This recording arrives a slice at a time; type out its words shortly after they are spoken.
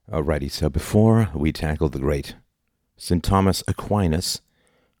Alrighty, so before we tackle the great St. Thomas Aquinas,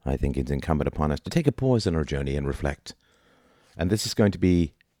 I think it's incumbent upon us to take a pause in our journey and reflect. And this is going to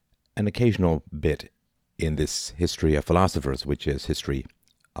be an occasional bit in this history of philosophers, which is history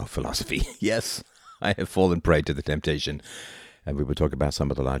of philosophy. Yes, I have fallen prey to the temptation, and we will talk about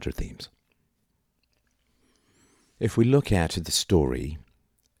some of the larger themes. If we look at the story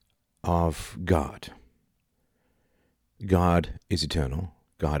of God, God is eternal.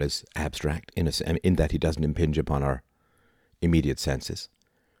 God is abstract in that he doesn't impinge upon our immediate senses.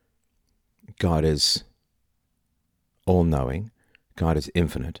 God is all-knowing. God is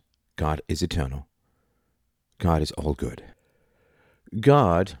infinite. God is eternal. God is all good.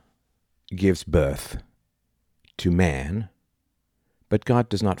 God gives birth to man, but God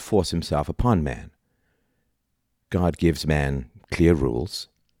does not force himself upon man. God gives man clear rules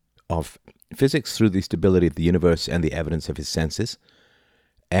of physics through the stability of the universe and the evidence of his senses,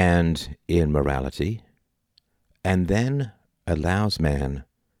 and in morality, and then allows man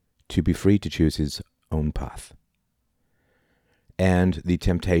to be free to choose his own path. And the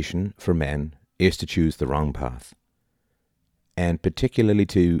temptation for men is to choose the wrong path, and particularly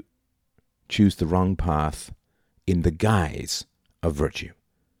to choose the wrong path in the guise of virtue.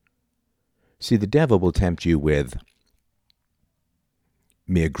 See, the devil will tempt you with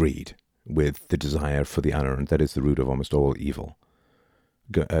mere greed, with the desire for the unearned. That is the root of almost all evil.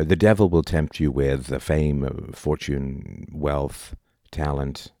 The devil will tempt you with fame, fortune, wealth,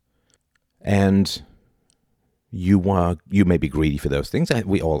 talent, and you may be greedy for those things.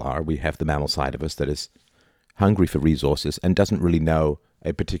 We all are. We have the mammal side of us that is hungry for resources and doesn't really know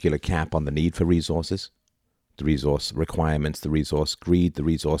a particular cap on the need for resources. The resource requirements, the resource greed, the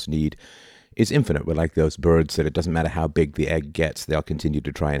resource need is infinite. We're like those birds that it doesn't matter how big the egg gets, they'll continue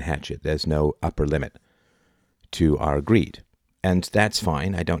to try and hatch it. There's no upper limit to our greed. And that's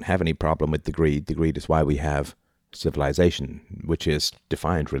fine. I don't have any problem with the greed. The greed is why we have civilization, which is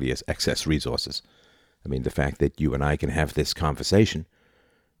defined really as excess resources. I mean, the fact that you and I can have this conversation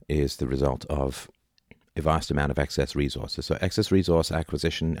is the result of a vast amount of excess resources. So excess resource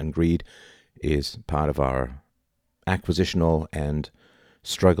acquisition and greed is part of our acquisitional and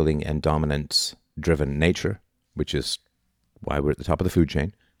struggling and dominance-driven nature, which is why we're at the top of the food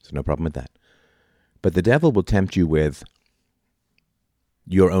chain. So no problem with that. But the devil will tempt you with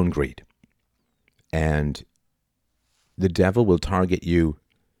your own greed. And the devil will target you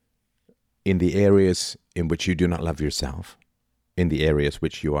in the areas in which you do not love yourself, in the areas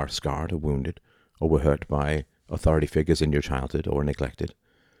which you are scarred or wounded or were hurt by authority figures in your childhood or neglected.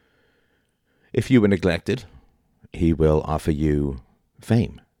 If you were neglected, he will offer you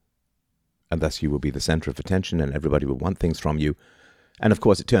fame, and thus you will be the center of attention and everybody will want things from you. And of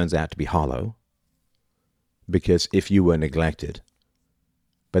course it turns out to be hollow, because if you were neglected,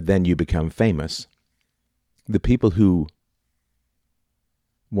 but then you become famous, the people who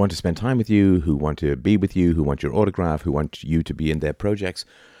want to spend time with you, who want to be with you, who want your autograph, who want you to be in their projects,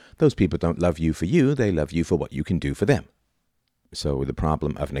 those people don't love you for you, they love you for what you can do for them. So the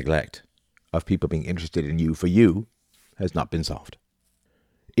problem of neglect, of people being interested in you for you, has not been solved.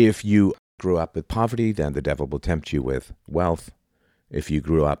 If you grew up with poverty, then the devil will tempt you with wealth. If you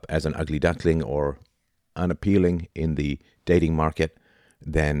grew up as an ugly duckling or unappealing in the dating market,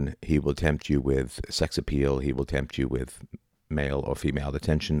 then he will tempt you with sex appeal. He will tempt you with male or female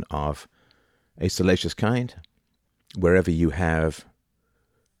attention of a salacious kind. Wherever you have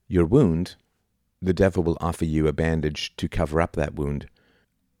your wound, the devil will offer you a bandage to cover up that wound,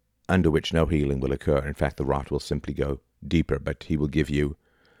 under which no healing will occur. In fact, the rot will simply go deeper, but he will give you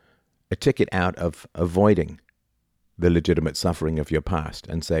a ticket out of avoiding the legitimate suffering of your past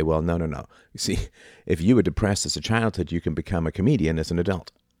and say, well, no. You see, if you were depressed as a childhood, you can become a comedian as an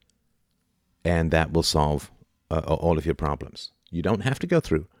adult. And that will solve all of your problems. You don't have to go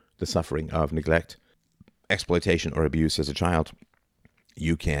through the suffering of neglect, exploitation, or abuse as a child.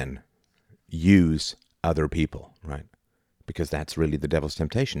 You can use other people, right? Because that's really the devil's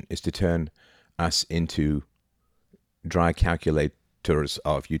temptation, is to turn us into dry calculators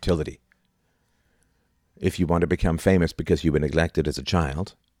of utility. If you want to become famous because you were neglected as a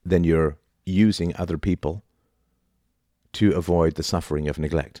child, then you're using other people to avoid the suffering of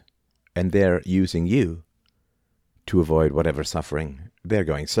neglect. And they're using you to avoid whatever suffering they're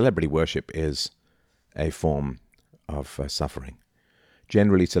going. Celebrity worship is a form of suffering.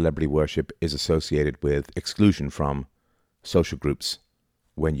 Generally, celebrity worship is associated with exclusion from social groups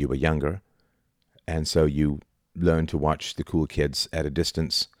when you were younger. And so you learn to watch the cool kids at a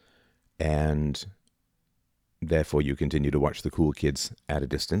distance, and therefore you continue to watch the cool kids at a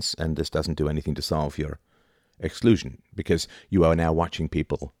distance, and this doesn't do anything to solve your exclusion, because you are now watching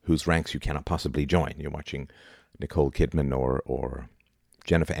people whose ranks you cannot possibly join. You're watching Nicole Kidman or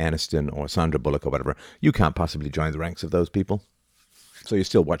Jennifer Aniston or Sandra Bullock or whatever. You can't possibly join the ranks of those people. So you're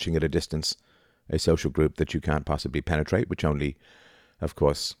still watching at a distance a social group that you can't possibly penetrate, which only, of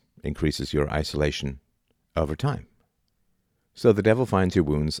course, increases your isolation over time. So the devil finds your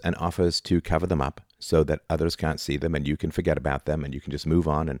wounds and offers to cover them up so that others can't see them and you can forget about them and you can just move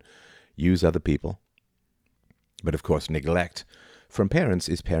on and use other people. But of course, neglect from parents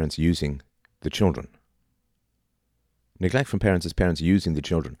is parents using the children. Neglect from parents is parents using the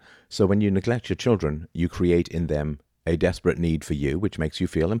children. So when you neglect your children, you create in them a desperate need for you, which makes you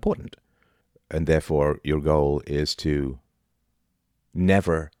feel important. And therefore, your goal is to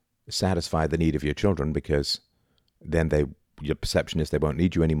never satisfy the need of your children, because then your perception is they won't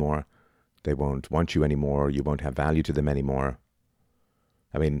need you anymore, they won't want you anymore, you won't have value to them anymore.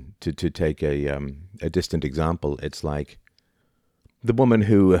 I mean, to take a distant example, it's like the woman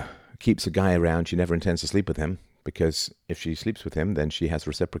who keeps a guy around, she never intends to sleep with him, because if she sleeps with him, then she has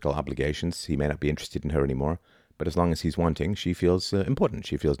reciprocal obligations. He may not be interested in her anymore, but as long as he's wanting, she feels important,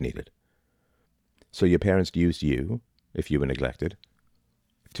 she feels needed. So your parents used you, if you were neglected,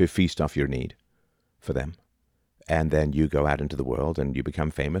 to feast off your need for them. And then you go out into the world and you become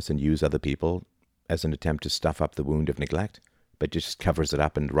famous and use other people as an attempt to stuff up the wound of neglect, but just covers it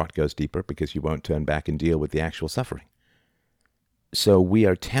up and rot goes deeper because you won't turn back and deal with the actual suffering. So we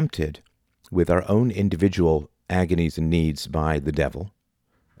are tempted with our own individual agonies and needs by the devil.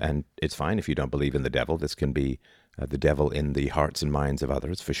 And it's fine if you don't believe in the devil. This can be the devil in the hearts and minds of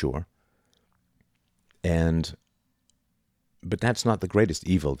others, for sure. But that's not the greatest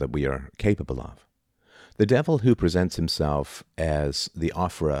evil that we are capable of. The devil who presents himself as the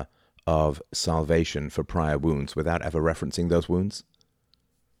offerer of salvation for prior wounds without ever referencing those wounds.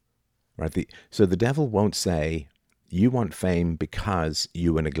 Right? So the devil won't say, you want fame because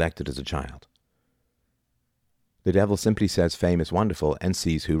you were neglected as a child. The devil simply says fame is wonderful and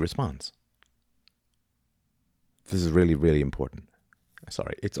sees who responds. This is really, really important.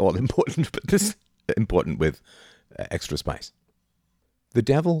 Sorry, it's all important, but this is important with extra spice. The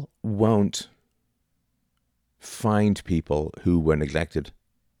devil won't find people who were neglected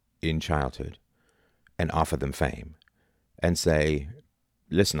in childhood and offer them fame and say,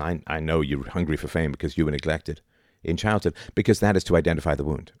 listen, I know you're hungry for fame because you were neglected in childhood, because that is to identify the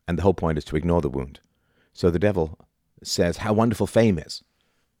wound. And the whole point is to ignore the wound. So the devil says how wonderful fame is.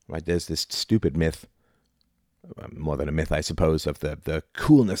 Right? There's this stupid myth, more than a myth, I suppose, of the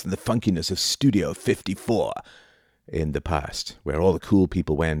coolness and the funkiness of Studio 54 in the past, where all the cool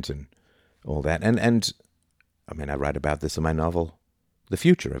people went and all that. And I mean, I write about this in my novel, The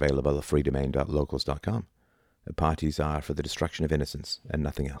Future, available at freedomain.locals.com. The parties are for the destruction of innocence and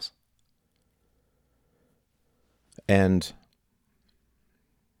nothing else. And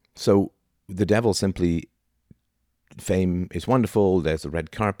so the devil simply, fame is wonderful, there's a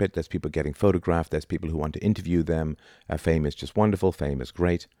red carpet, there's people getting photographed, there's people who want to interview them, fame is just wonderful, fame is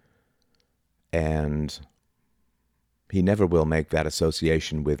great. And he never will make that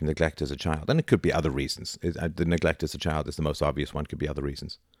association with neglect as a child. And it could be other reasons. The neglect as a child is the most obvious one, could be other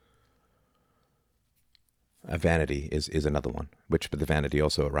reasons. Vanity is another one, but the vanity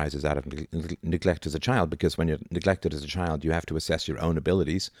also arises out of neglect as a child, because when you're neglected as a child, you have to assess your own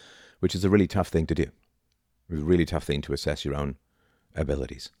abilities, which is a really tough thing to do. It's a really tough thing to assess your own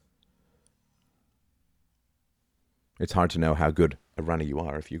abilities. It's hard to know how good a runner you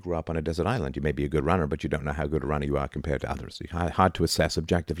are if you grew up on a desert island. You may be a good runner, but you don't know how good a runner you are compared to others. It's hard to assess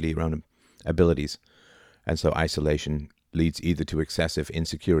objectively your own abilities. And so isolation leads either to excessive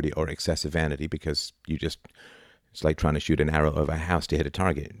insecurity or excessive vanity, because it's like trying to shoot an arrow over a house to hit a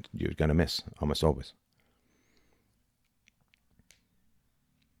target. You're going to miss almost always.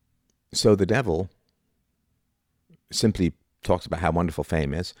 So the devil simply talks about how wonderful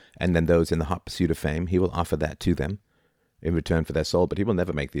fame is, and then those in the hot pursuit of fame, he will offer that to them in return for their soul, but he will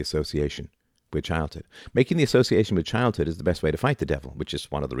never make the association with childhood. Making the association with childhood is the best way to fight the devil, which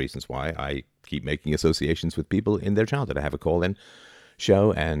is one of the reasons why I keep making associations with people in their childhood. I have a call-in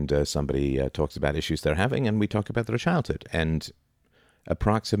show, and somebody talks about issues they're having, and we talk about their childhood. And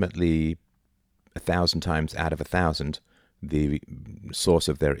approximately 1,000 times out of 1,000, the source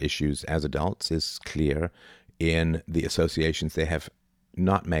of their issues as adults is clear in the associations they have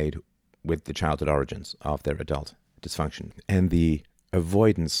not made with the childhood origins of their adult dysfunction. And the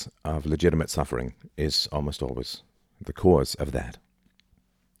avoidance of legitimate suffering is almost always the cause of that.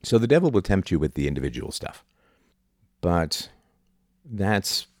 So the devil will tempt you with the individual stuff. But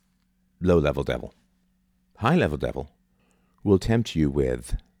that's low-level devil. High-level devil will tempt you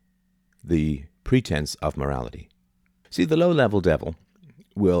with the pretense of morality. See, the low-level devil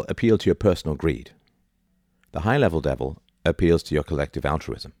will appeal to your personal greed. The high-level devil appeals to your collective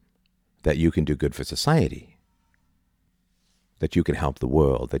altruism, that you can do good for society, that you can help the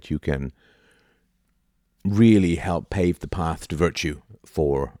world, that you can really help pave the path to virtue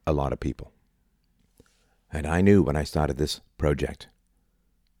for a lot of people. And I knew when I started this project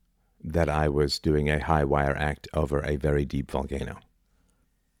that I was doing a high-wire act over a very deep volcano.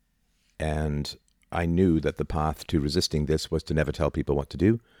 And I knew that the path to resisting this was to never tell people what to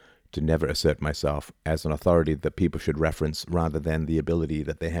do, to never assert myself as an authority that people should reference rather than the ability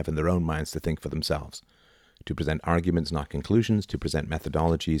that they have in their own minds to think for themselves, to present arguments, not conclusions, to present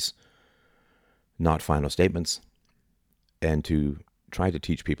methodologies, not final statements, and to try to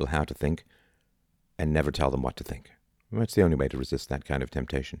teach people how to think and never tell them what to think. That's the only way to resist that kind of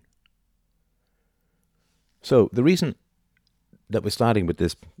temptation. So the reason that we're starting with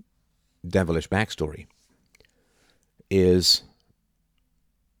this devilish backstory is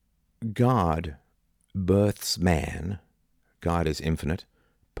God births man. God is infinite,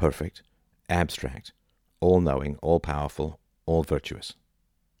 perfect, abstract, all-knowing, all-powerful, all-virtuous.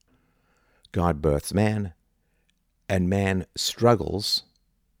 God births man, and man struggles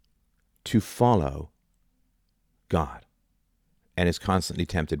to follow God and is constantly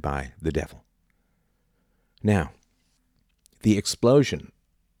tempted by the devil. Now, the explosion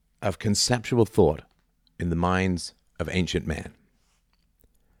of conceptual thought in the minds of ancient man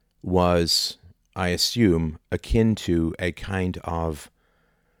was, I assume, akin to a kind of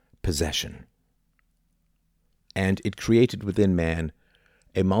possession. And it created within man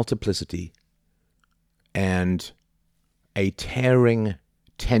a multiplicity and a tearing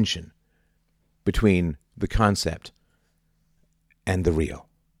tension between the concept and the real.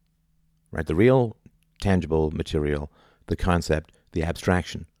 Right? The real, tangible, material, the concept, the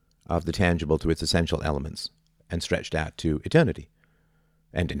abstraction of the tangible to its essential elements, and stretched out to eternity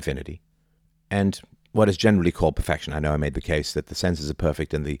and infinity, and what is generally called perfection. I know I made the case that the senses are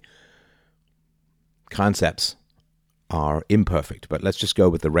perfect and the concepts are imperfect, but let's just go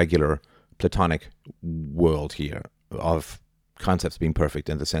with the regular Platonic world here of concepts being perfect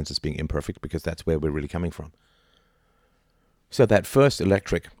and the senses being imperfect, because that's where we're really coming from. So that first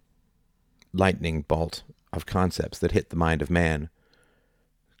electric lightning bolt of concepts that hit the mind of man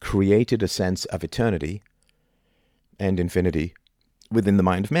created a sense of eternity and infinity within the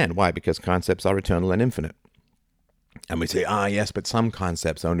mind of man. Why? Because concepts are eternal and infinite. And we say, yes, but some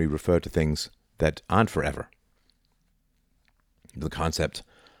concepts only refer to things that aren't forever. The concept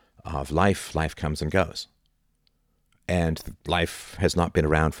of life comes and goes. And life has not been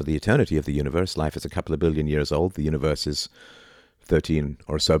around for the eternity of the universe. Life is a couple of billion years old. The universe is 13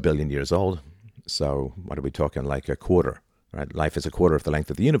 or so billion years old. So what are we talking, like a quarter, right? Life is a quarter of the length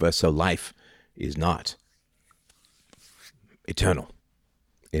of the universe, so life is not eternal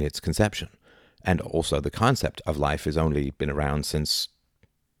in its conception. And also the concept of life has only been around since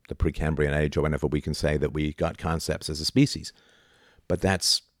the Precambrian age, or whenever we can say that we got concepts as a species. But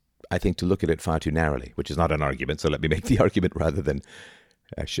that's, I think, to look at it far too narrowly, which is not an argument, so let me make the argument rather than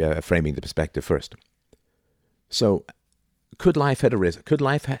framing the perspective first. So could life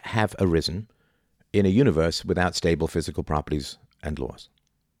have arisen in a universe without stable physical properties and laws?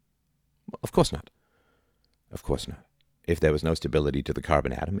 Well, of course not. Of course not. If there was no stability to the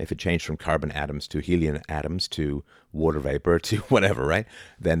carbon atom, if it changed from carbon atoms to helium atoms to water vapor to whatever, right?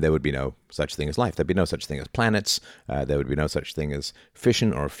 Then there would be no such thing as life. There'd be no such thing as planets. There would be no such thing as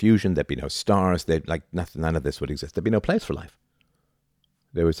fission or fusion. There'd be no stars. None of this would exist. There'd be no place for life.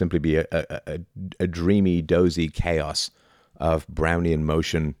 There would simply be a dreamy, dozy chaos of Brownian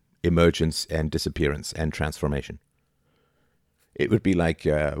motion, emergence and disappearance and transformation. It would be like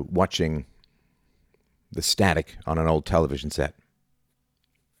watching the static on an old television set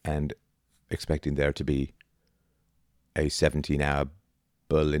and expecting there to be a 17-hour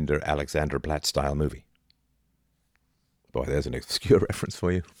Berlinder Alexanderblatt style movie. Boy, there's an obscure reference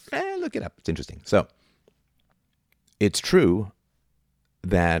for you. Look it up. It's interesting. So, it's true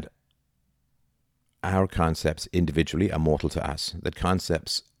that our concepts individually are mortal to us, that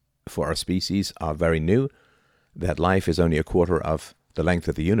concepts for our species are very new, that life is only a quarter of the length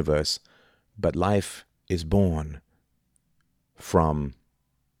of the universe, but life is born from...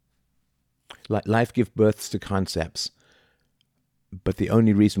 Life gives birth to concepts, but the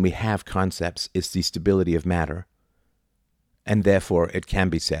only reason we have concepts is the stability of matter, and therefore it can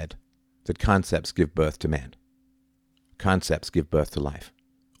be said that concepts give birth to man. Concepts give birth to life.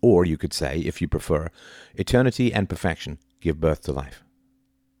 Or you could say, if you prefer, eternity and perfection give birth to life.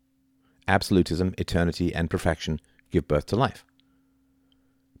 Absolutism, eternity, and perfection give birth to life.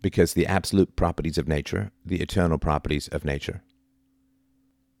 because the absolute properties of nature, the eternal properties of nature,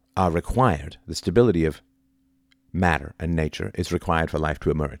 are required. The stability of matter and nature is required for life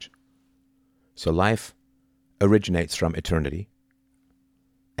to emerge. So life originates from eternity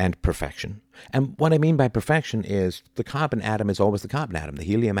and perfection. And what I mean by perfection is the carbon atom is always the carbon atom. The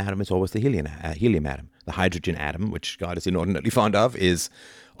helium atom is always the helium atom. The hydrogen atom, which God is inordinately fond of, is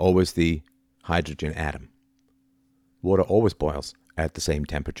always the hydrogen atom. Water always boils at the same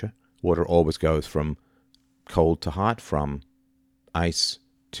temperature. Water always goes from cold to hot, from ice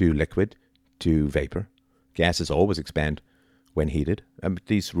to liquid to vapor. Gases always expand when heated.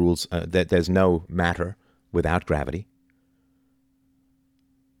 These rules, there's no matter without gravity.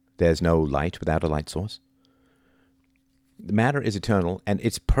 There's no light without a light source. Matter is eternal, and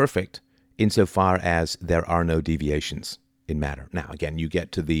it's perfect insofar as there are no deviations in matter. Now, again, you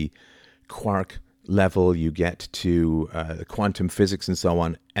get to the quark level, you get to quantum physics and so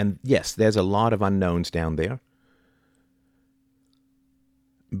on, and yes, there's a lot of unknowns down there.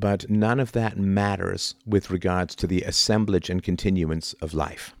 But none of that matters with regards to the assemblage and continuance of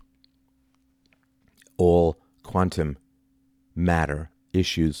life. All quantum matter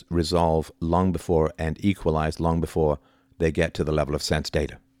issues resolve long before and equalize long before they get to the level of sense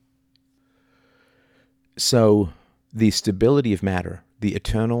data. So the stability of matter, the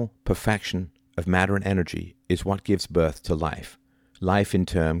eternal perfection of matter and energy, is what gives birth to life. Life in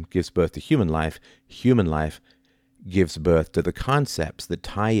turn gives birth to human life. Human life gives birth to the concepts that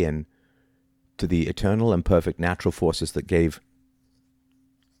tie in to the eternal and perfect natural forces that gave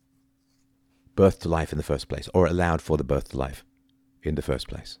birth to life in the first place, or allowed for the birth to life in the first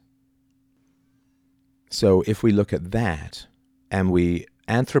place. So if we look at that and we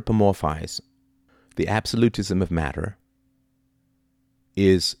anthropomorphize the absolutism of matter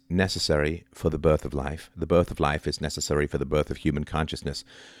is necessary for the birth of life. The birth of life is necessary for the birth of human consciousness.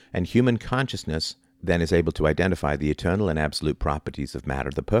 And human consciousness then is able to identify the eternal and absolute properties of matter,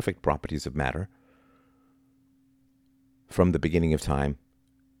 the perfect properties of matter, from the beginning of time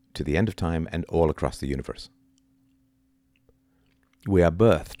to the end of time and all across the universe. We are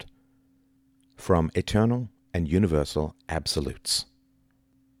birthed from eternal and universal absolutes.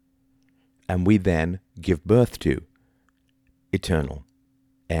 And we then give birth to eternal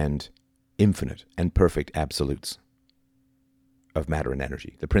and infinite and perfect absolutes of matter and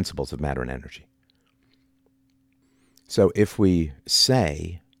energy, the principles of matter and energy. So if we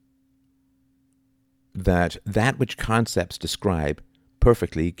say that that which concepts describe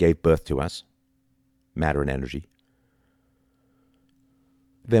perfectly gave birth to us, matter and energy,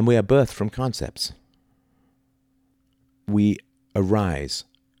 then we are birthed from concepts. We arise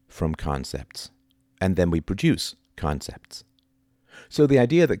from concepts, and then we produce concepts. So the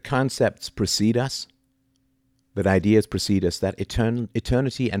idea that concepts precede us, that ideas precede us, that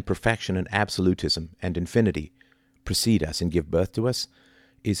eternity and perfection and absolutism and infinity precede us and give birth to us,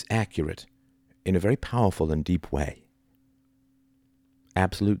 is accurate in a very powerful and deep way.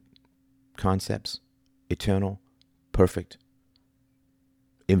 Absolute concepts, eternal, perfect,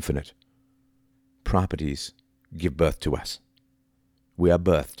 infinite properties give birth to us. We are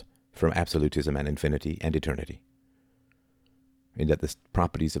birthed from absolutism and infinity and eternity. In that the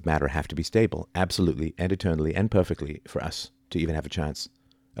properties of matter have to be stable, absolutely and eternally and perfectly, for us to even have a chance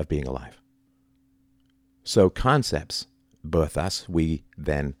of being alive. So concepts birth us. We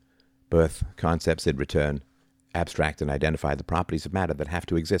then birth concepts in return, abstract and identify the properties of matter that have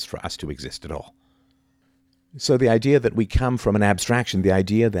to exist for us to exist at all. So the idea that we come from an abstraction, the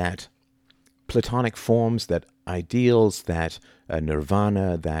idea that Platonic forms, that ideals, that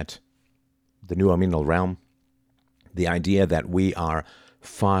nirvana, that the noumenal realm, the idea that we are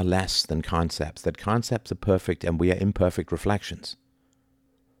far less than concepts, that concepts are perfect and we are imperfect reflections.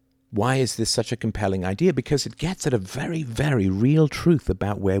 Why is this such a compelling idea? Because it gets at a very, very real truth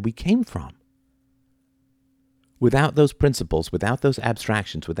about where we came from. Without those principles, without those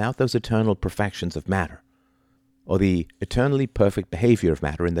abstractions, without those eternal perfections of matter, or the eternally perfect behavior of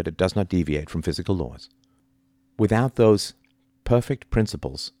matter in that it does not deviate from physical laws, without those perfect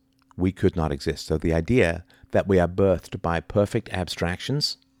principles, we could not exist. So the idea that we are birthed by perfect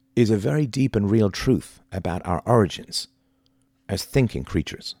abstractions is a very deep and real truth about our origins as thinking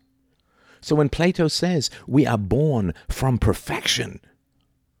creatures. So when Plato says we are born from perfection,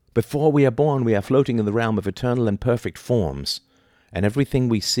 before we are born we are floating in the realm of eternal and perfect forms, and everything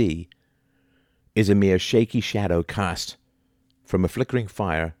we see is a mere shaky shadow cast from a flickering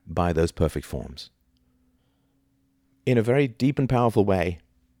fire by those perfect forms. In a very deep and powerful way,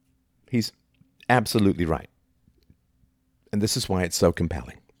 he's absolutely right. And this is why it's so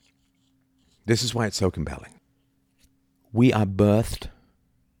compelling. This is why it's so compelling. We are birthed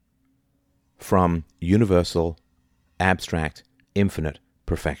from universal, abstract, infinite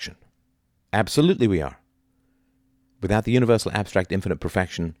perfection. Absolutely we are. Without the universal, abstract, infinite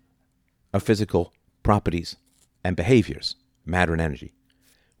perfection of physical properties and behaviors, matter and energy,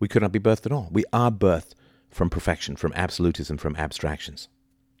 we could not be birthed at all. We are birthed from perfection, from absolutism, from abstractions.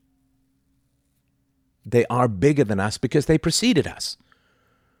 They are bigger than us because they preceded us.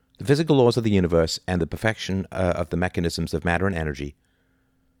 The physical laws of the universe and the perfection of the mechanisms of matter and energy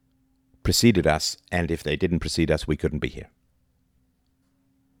preceded us, and if they didn't precede us, we couldn't be here.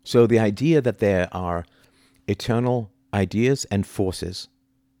 So the idea that there are eternal ideas and forces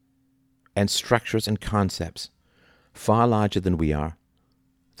and structures and concepts far larger than we are,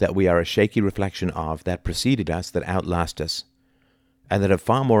 that we are a shaky reflection of, that preceded us, that outlast us, and that are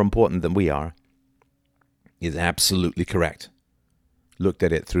far more important than we are, is absolutely correct, looked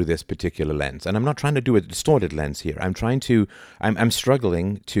at it through this particular lens. And I'm not trying to do a distorted lens here. I'm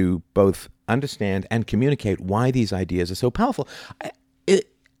struggling to both understand and communicate why these ideas are so powerful.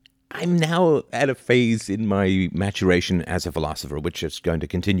 I'm now at a phase in my maturation as a philosopher, which is going to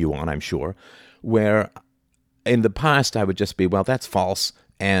continue on, I'm sure, where in the past I would just be, well, that's false,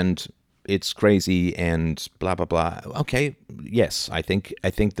 and it's crazy, and blah, blah, blah. Okay, yes, I think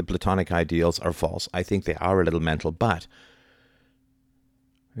the Platonic ideals are false. I think they are a little mental, but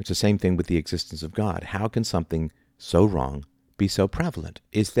it's the same thing with the existence of God. How can something so wrong be so prevalent?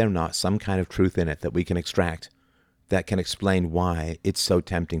 Is there not some kind of truth in it that we can extract that can explain why it's so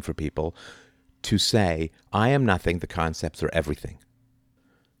tempting for people to say, I am nothing, the concepts are everything?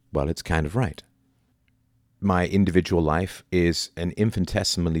 Well, it's kind of right. My individual life is an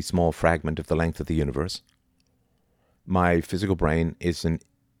infinitesimally small fragment of the length of the universe. My physical brain is an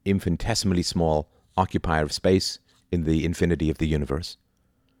infinitesimally small occupier of space in the infinity of the universe.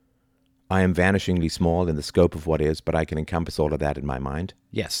 I am vanishingly small in the scope of what is, but I can encompass all of that in my mind.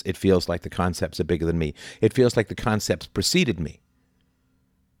 Yes, it feels like the concepts are bigger than me. It feels like the concepts preceded me.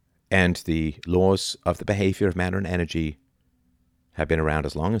 And the laws of the behavior of matter and energy have been around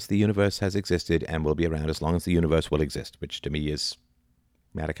as long as the universe has existed and will be around as long as the universe will exist, which to me is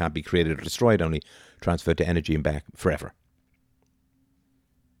matter can't be created or destroyed, only transferred to energy and back forever.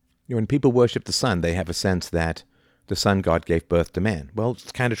 When people worship the sun, they have a sense that the sun god gave birth to man. Well,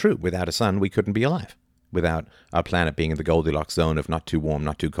 it's kind of true. Without a sun, we couldn't be alive. Without our planet being in the Goldilocks zone of not too warm,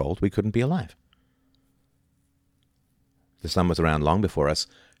 not too cold, we couldn't be alive. The sun was around long before us,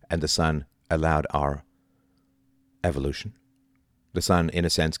 and the sun allowed our evolution. The sun, in a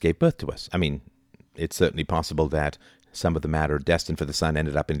sense, gave birth to us. I mean, it's certainly possible that some of the matter destined for the sun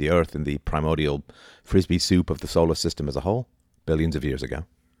ended up in the earth in the primordial frisbee soup of the solar system as a whole, billions of years ago.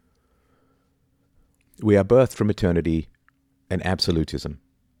 We are birthed from eternity and absolutism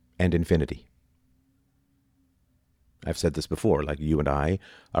and infinity. I've said this before, like you and I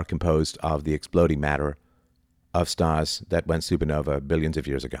are composed of the exploding matter of stars that went supernova billions of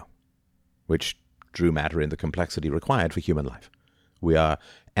years ago, which drew matter in the complexity required for human life. We are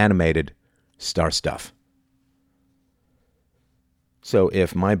animated star stuff. So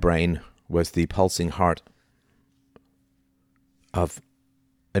if my brain was the pulsing heart of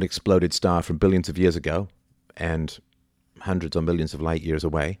an exploded star from billions of years ago and hundreds or millions of light years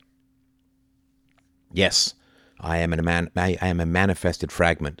away, yes, I am a manifested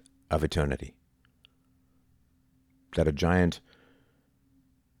fragment of eternity. That a giant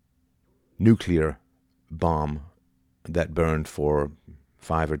nuclear bomb that burned for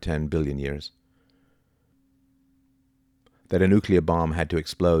 5 or 10 billion years, that a nuclear bomb had to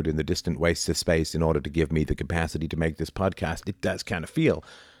explode in the distant wastes of space in order to give me the capacity to make this podcast, it does kind of feel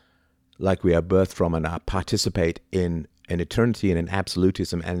like we are birthed from and participate in an eternity and an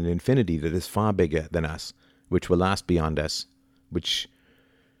absolutism and an infinity that is far bigger than us, which will last beyond us, which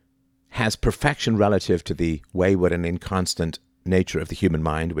has perfection relative to the wayward and inconstant nature of the human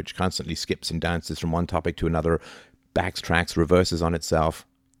mind, which constantly skips and dances from one topic to another, backtracks, reverses on itself,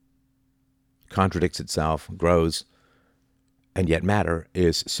 contradicts itself, grows, and yet matter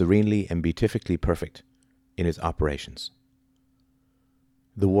is serenely and beatifically perfect in its operations.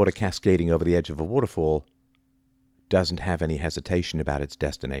 The water cascading over the edge of a waterfall doesn't have any hesitation about its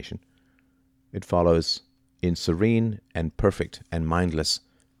destination. It follows in serene and perfect and mindless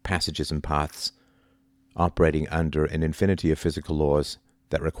passages and paths, operating under an infinity of physical laws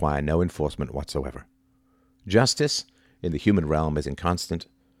that require no enforcement whatsoever. Justice in the human realm is inconstant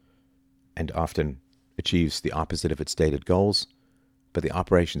and often achieves the opposite of its stated goals, but the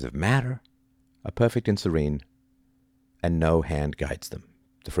operations of matter are perfect and serene, and no hand guides them.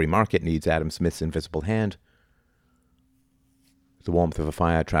 The free market needs Adam Smith's invisible hand. The warmth of a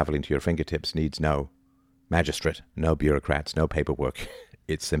fire traveling to your fingertips needs no magistrate, no bureaucrats, no paperwork.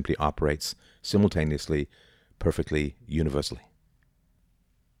 It simply operates simultaneously, perfectly, universally.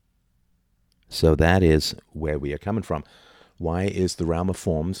 So that is where we are coming from. Why is the realm of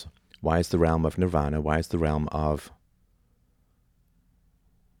forms, why is the realm of nirvana, why is the realm of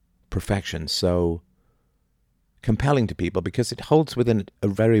perfection so compelling to people? Because it holds within it a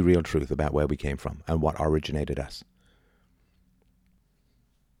very real truth about where we came from and what originated us.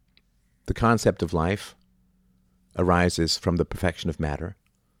 The concept of life arises from the perfection of matter.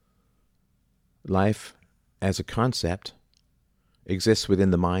 Life as a concept exists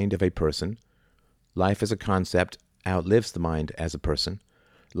within the mind of a person. Life as a concept outlives the mind as a person.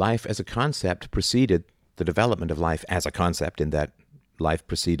 Life as a concept preceded the development of life as a concept, in that life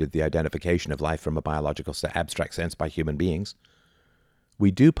preceded the identification of life from a biological abstract sense by human beings.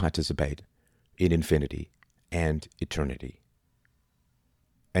 We do participate in infinity and eternity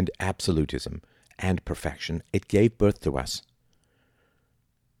and absolutism and perfection. It gave birth to us.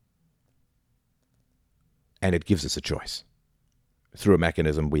 And it gives us a choice through a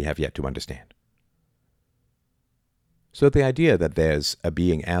mechanism we have yet to understand. So the idea that there's a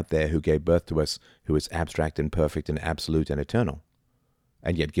being out there who gave birth to us, who is abstract and perfect and absolute and eternal,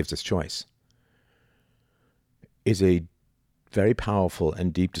 and yet gives us choice, is a very powerful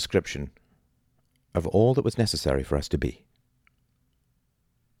and deep description of all that was necessary for us to be.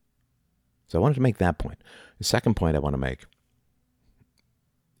 So I wanted to make that point. The second point I want to make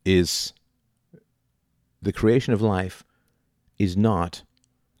is the creation of life is not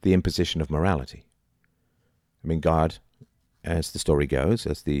the imposition of morality. I mean, God, as the story goes,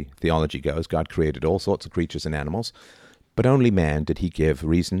 as the theology goes, God created all sorts of creatures and animals, but only man did he give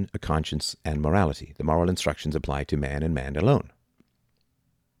reason, a conscience, and morality. The moral instructions apply to man and man alone.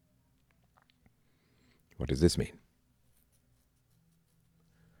 What does this mean?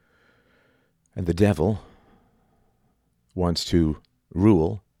 And the devil wants to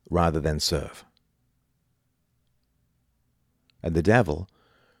rule rather than serve. And the devil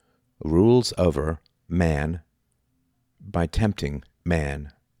rules over man by tempting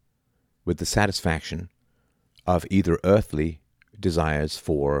man with the satisfaction of either earthly desires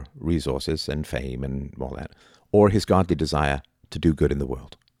for resources and fame and all that, or his godly desire to do good in the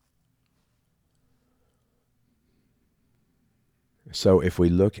world. So if we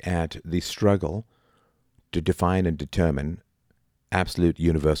look at the struggle to define and determine absolute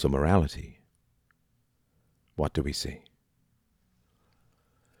universal morality, what do we see?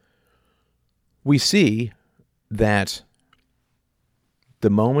 We see that the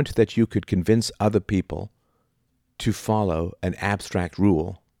moment that you could convince other people to follow an abstract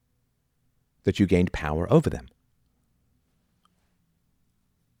rule, that you gained power over them.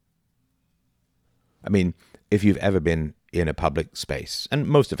 I mean, if you've ever been in a public space, and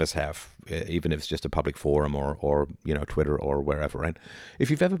most of us have, even if it's just a public forum or Twitter or wherever, right? If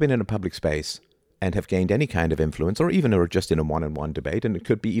you've ever been in a public space and have gained any kind of influence, or even are just in a one-on-one debate, and it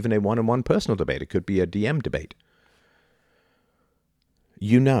could be even a one-on-one personal debate, it could be a DM debate,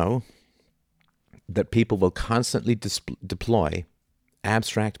 you know that people will constantly deploy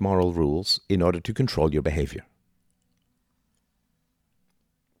abstract moral rules in order to control your behavior.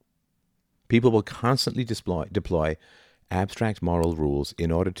 People will constantly deploy abstract moral rules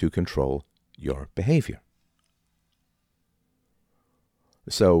in order to control your behavior.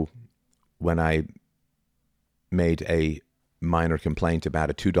 So when I made a minor complaint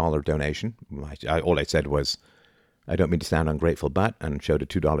about a $2 donation, all I said was, I don't mean to sound ungrateful, but, and showed a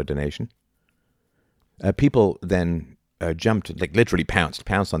 $2 donation. People then jumped, like literally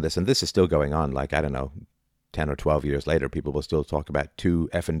pounced on this, and this is still going on, 10 or 12 years later, people will still talk about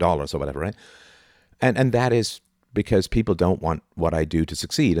 $2 or whatever, right? And that is because people don't want what I do to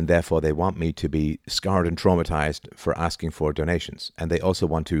succeed, and therefore they want me to be scarred and traumatized for asking for donations. And they also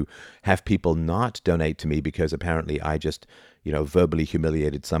want to have people not donate to me because apparently I just, verbally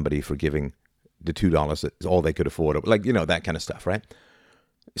humiliated somebody for giving the $2 that is all they could afford, that kind of stuff, right?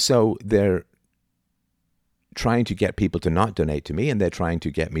 So they're trying to get people to not donate to me, and they're trying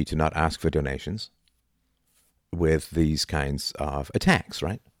to get me to not ask for donations with these kinds of attacks,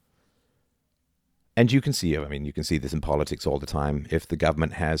 right? And you can see this in politics all the time. If the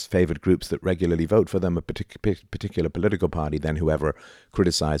government has favored groups that regularly vote for them, a particular political party, then whoever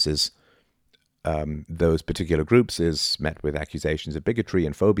criticizes those particular groups is met with accusations of bigotry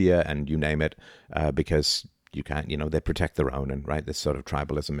and phobia and you name it, because you can't, they protect their own, and right, this sort of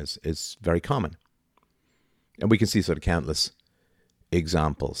tribalism is very common. And we can see sort of countless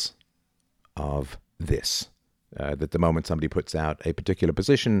examples of this. That the moment somebody puts out a particular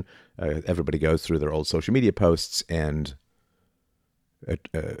position, everybody goes through their old social media posts and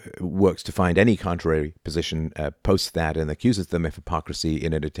works to find any contrary position, posts that and accuses them of hypocrisy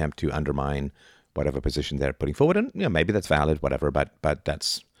in an attempt to undermine whatever position they're putting forward. And maybe that's valid, whatever, but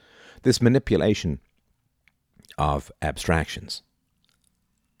that's this manipulation of abstractions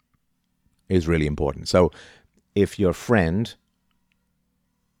is really important. So if your friend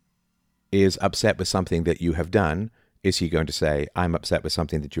is upset with something that you have done, is he going to say, I'm upset with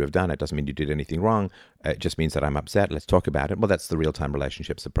something that you have done? It doesn't mean you did anything wrong. It just means that I'm upset. Let's talk about it. Well, that's the real-time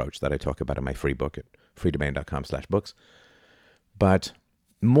relationships approach that I talk about in my free book at freedomain.com/books. But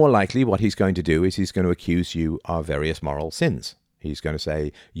more likely what he's going to do is he's going to accuse you of various moral sins. He's going to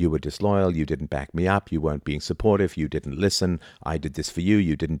say, you were disloyal, you didn't back me up, you weren't being supportive, you didn't listen, I did this for you,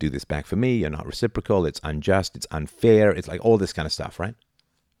 you didn't do this back for me, you're not reciprocal, it's unjust, it's unfair, it's like all this kind of stuff, right?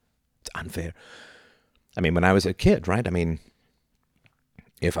 It's unfair. I mean, when I was a kid, right? I mean,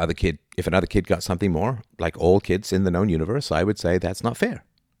 if another kid got something more, like all kids in the known universe, I would say that's not fair.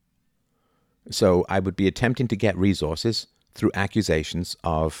 So I would be attempting to get resources through accusations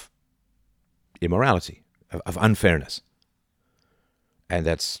of immorality, of unfairness. And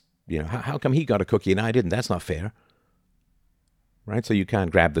that's, how come he got a cookie and I didn't? That's not fair. Right? So you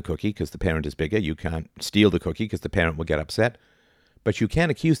can't grab the cookie because the parent is bigger. You can't steal the cookie because the parent will get upset. But you can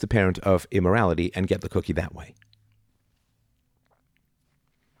accuse the parent of immorality and get the cookie that way.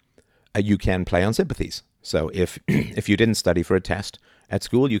 You can play on sympathies. So if you didn't study for a test at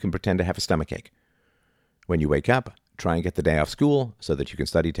school, you can pretend to have a stomachache. When you wake up, try and get the day off school so that you can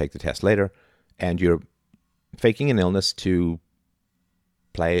study, take the test later, and you're faking an illness to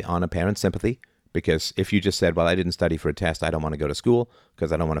play on a parent's sympathy, because if you just said, well, I didn't study for a test, I don't want to go to school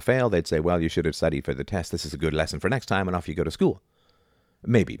because I don't want to fail, they'd say, well, you should have studied for the test. This is a good lesson for next time, and off you go to school.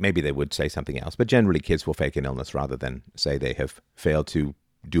 Maybe they would say something else, but generally kids will fake an illness rather than say they have failed to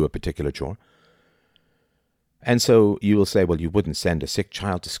do a particular chore. And so you will say, well, you wouldn't send a sick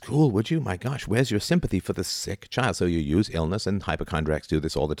child to school, would you? My gosh, where's your sympathy for the sick child? So you use illness, and hypochondriacs do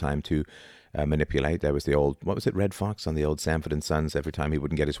this all the time to manipulate. There was the old, Red Fox on the old Sanford and Sons. Every time he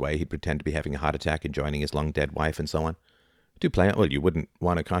wouldn't get his way, he'd pretend to be having a heart attack and joining his long-dead wife and so on. To play it, well, you wouldn't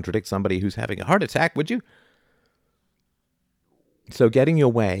want to contradict somebody who's having a heart attack, would you? So getting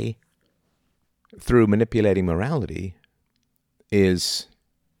your way through manipulating morality is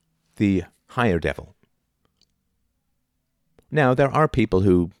the higher devil. Now, there are people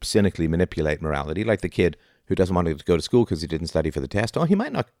who cynically manipulate morality, like the kid who doesn't want to go to school because he didn't study for the test. Oh, he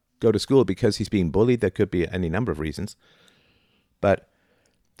might not go to school because he's being bullied. There could be any number of reasons. But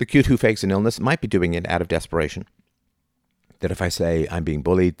the kid who fakes an illness might be doing it out of desperation. That if I say I'm being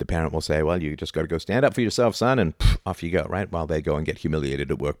bullied, the parent will say, well, you just got to go stand up for yourself, son, and off you go, right? While they go and get humiliated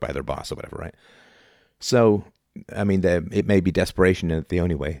at work by their boss or whatever, right? So, I mean, it may be desperation, and the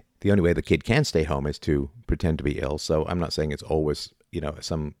only way the kid can stay home is to pretend to be ill. So I'm not saying it's always,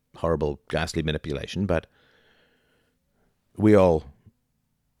 some horrible, ghastly manipulation, but we all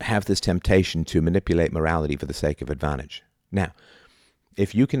have this temptation to manipulate morality for the sake of advantage. Now,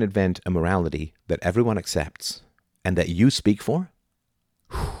 if you can invent a morality that everyone accepts and that you speak for,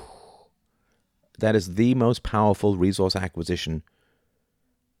 that is the most powerful resource acquisition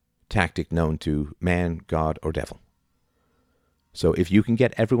tactic known to man, God, or devil. So if you can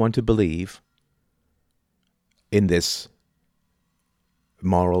get everyone to believe in these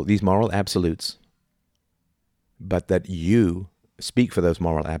moral absolutes, but that you speak for those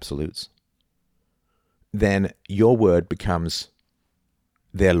moral absolutes, then your word becomes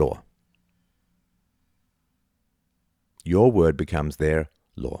their law. Your word becomes their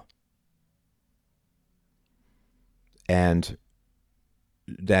law. And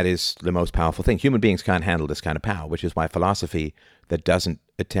that is the most powerful thing. Human beings can't handle this kind of power, which is why philosophy that doesn't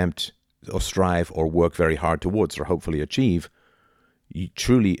attempt or strive or work very hard towards or hopefully achieve the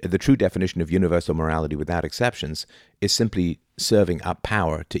true definition of universal morality without exceptions is simply serving up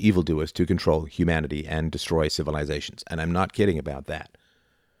power to evildoers to control humanity and destroy civilizations. And I'm not kidding about that.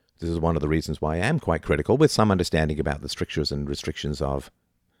 This is one of the reasons why I am quite critical, with some understanding about the strictures and restrictions of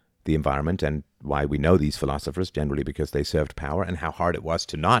the environment, and why we know these philosophers, generally because they served power, and how hard it was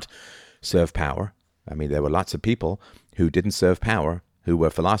to not serve power. I mean, there were lots of people who didn't serve power, who were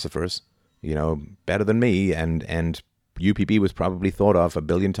philosophers, better than me, and UPB was probably thought of 1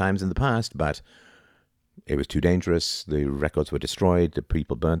 billion times in the past, but it was too dangerous. The records were destroyed. The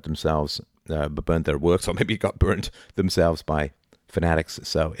people burnt their works, or maybe got burnt themselves by fanatics.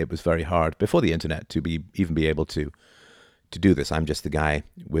 So it was very hard before the internet to even be able to do this. I'm just the guy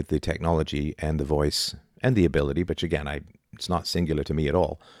with the technology and the voice and the ability, but again, it's not singular to me at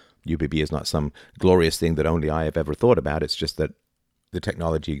all. UPB is not some glorious thing that only I have ever thought about. It's just that the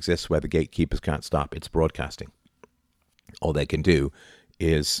technology exists where the gatekeepers can't stop its broadcasting. All they can do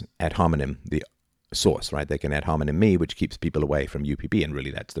is ad hominem the source, right? They can ad hominem me, which keeps people away from UPB, and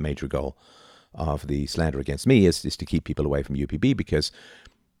really that's the major goal of the slander against me is to keep people away from UPB, because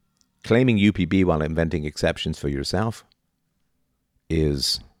claiming UPB while inventing exceptions for yourself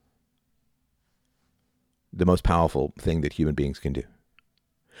is the most powerful thing that human beings can do.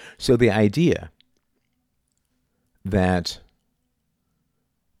 So the idea that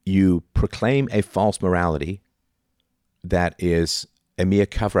you proclaim a false morality that is a mere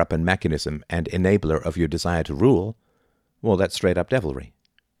cover-up and mechanism and enabler of your desire to rule, well, that's straight-up devilry.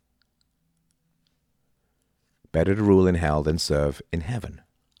 Better to rule in hell than serve in heaven.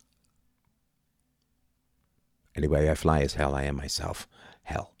 Anyway, I fly as hell, I am myself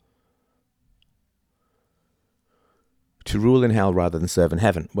hell. To rule in hell rather than serve in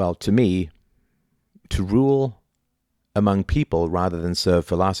heaven. Well, to me, to rule among people rather than serve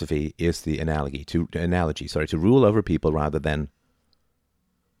philosophy is the analogy. To rule over people rather than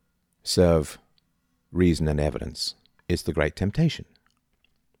serve reason and evidence is the great temptation.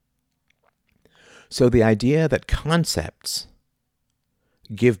 So the idea that concepts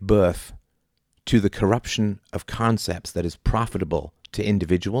give birth to the corruption of concepts that is profitable to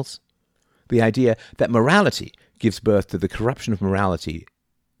individuals, the idea that morality gives birth to the corruption of morality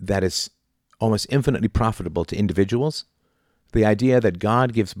that is almost infinitely profitable to individuals, the idea that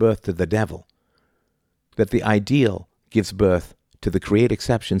God gives birth to the devil, that the ideal gives birth to the create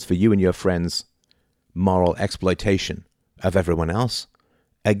exceptions for you and your friends' moral exploitation of everyone else,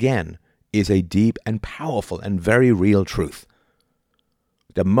 again, is a deep and powerful and very real truth.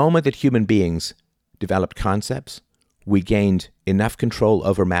 The moment that human beings developed concepts, we gained enough control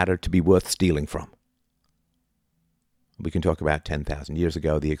over matter to be worth stealing from. We can talk about 10,000 years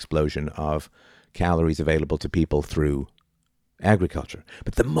ago, the explosion of calories available to people through agriculture.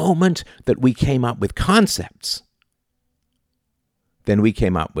 But the moment that we came up with concepts, then we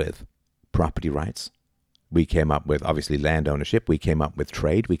came up with property rights. We came up with, obviously, land ownership. We came up with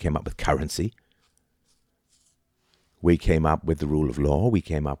trade. We came up with currency. We came up with the rule of law. We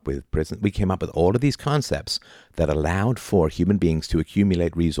came up with prison. We came up with all of these concepts that allowed for human beings to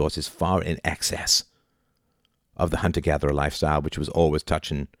accumulate resources far in excess of the hunter-gatherer lifestyle, which was always touch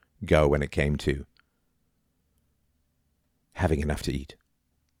and go when it came to having enough to eat.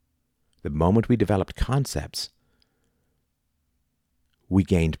 The moment we developed concepts, we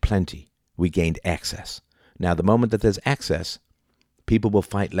gained plenty. We gained excess. Now, the moment that there's excess, people will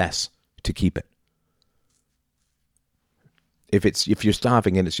fight less to keep it. If you're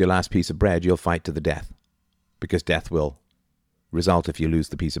starving and it's your last piece of bread, you'll fight to the death, because death will result if you lose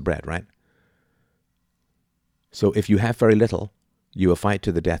the piece of bread, right? So if you have very little, you will fight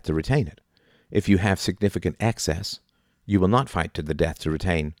to the death to retain it. If you have significant excess, you will not fight to the death to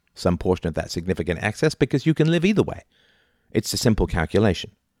retain some portion of that significant excess, because you can live either way. It's a simple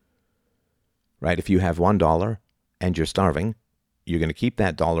calculation, right? If you have $1 and you're starving, you're going to keep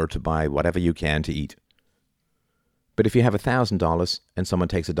that dollar to buy whatever you can to eat. But if you have $1,000 and someone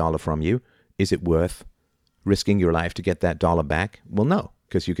takes $1 from you, is it worth risking your life to get that dollar back? Well, no,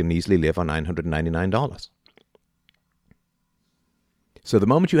 because you can easily live on $999. So the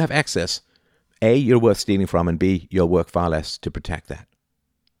moment you have excess, A, you're worth stealing from, and B, you'll work far less to protect that.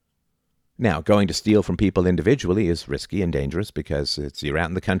 Now, going to steal from people individually is risky and dangerous, because you're out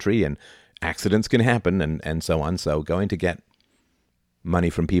in the country and accidents can happen and so on. So going to get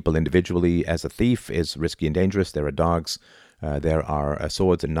money from people individually as a thief is risky and dangerous. There are dogs, there are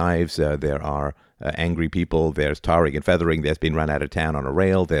swords and knives, there are angry people, there's tarring and feathering, there's being run out of town on a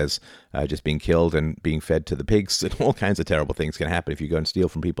rail, there's just being killed and being fed to the pigs, and all kinds of terrible things can happen if you go and steal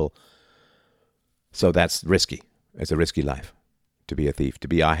from people. So that's risky. It's a risky life to be a thief. To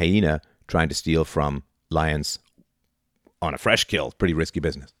be a hyena trying to steal from lions on a fresh kill, pretty risky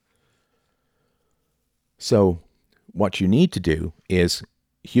business. So what you need to do is,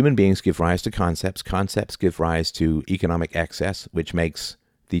 human beings give rise to concepts. Concepts give rise to economic excess, which makes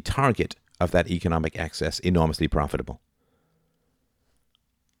the target of that economic excess enormously profitable.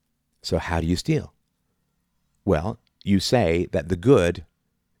 So how do you steal? Well, you say that the good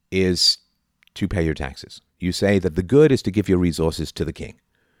is to pay your taxes. You say that the good is to give your resources to the king.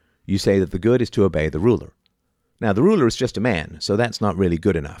 You say that the good is to obey the ruler. Now, the ruler is just a man, so that's not really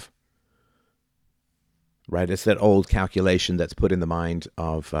good enough. Right? It's that old calculation that's put in the mind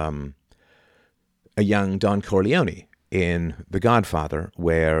of a young Don Corleone in The Godfather,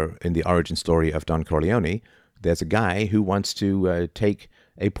 where in the origin story of Don Corleone, there's a guy who wants to take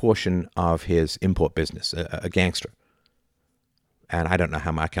a portion of his import business, a gangster. And I don't know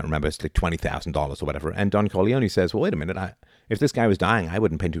how much, I can't remember, it's like $20,000 or whatever. And Don Corleone says, well, wait a minute, if this guy was dying, I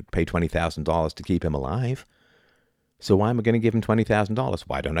wouldn't pay $20,000 to keep him alive. So why am I going to give him $20,000?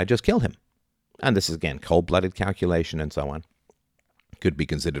 Why don't I just kill him? And this is, again, cold-blooded calculation and so on. Could be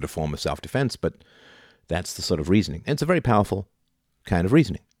considered a form of self-defense, but that's the sort of reasoning. And it's a very powerful kind of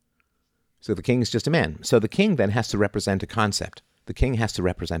reasoning. So the king is just a man. So the king then has to represent a concept. The king has to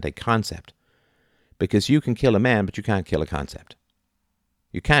represent a concept. Because you can kill a man, but you can't kill a concept.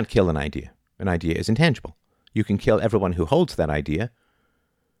 You can't kill an idea. An idea is intangible. You can kill everyone who holds that idea,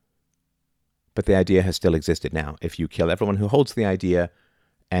 but the idea has still existed now. If you kill everyone who holds the idea,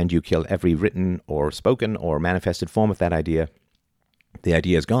 and you kill every written or spoken or manifested form of that idea, the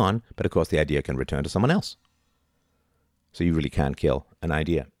idea is gone, but of course the idea can return to someone else. So you really can't kill an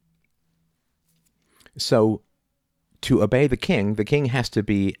idea. So to obey the king has to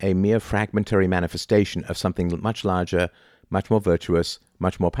be a mere fragmentary manifestation of something much larger, much more virtuous,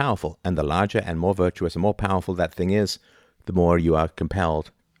 much more powerful. And the larger and more virtuous and more powerful that thing is, the more you are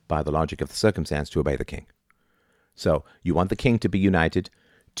compelled by the logic of the circumstance to obey the king. So you want the king to be united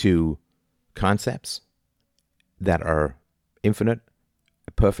to concepts that are infinite,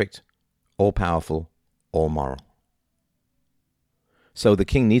 perfect, all-powerful, all-moral. So the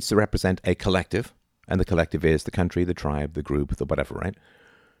king needs to represent a collective, and the collective is the country, the tribe, the group, the whatever, right?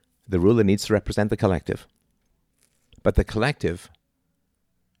 The ruler needs to represent the collective. But the collective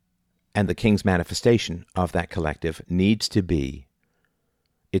and the king's manifestation of that collective needs to be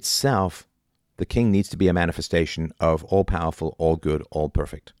itself, the king needs to be a manifestation of all-powerful, all-good,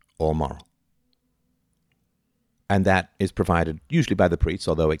 all-perfect, all-moral. And that is provided usually by the priests,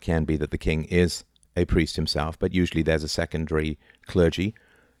 although it can be that the king is a priest himself, but usually there's a secondary clergy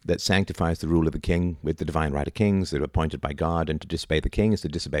that sanctifies the rule of the king with the divine right of kings that are appointed by God, and to disobey the king is to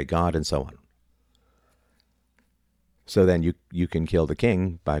disobey God, and so on. So then you can kill the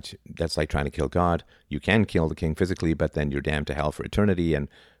king, but that's like trying to kill God. You can kill the king physically, but then you're damned to hell for eternity, and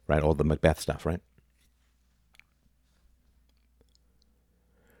right, all the Macbeth stuff, right?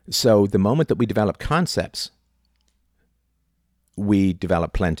 So the moment that we develop concepts, we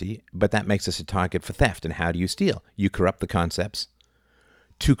develop plenty, but that makes us a target for theft. And how do you steal? You corrupt the concepts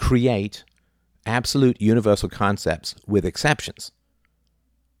to create absolute universal concepts with exceptions,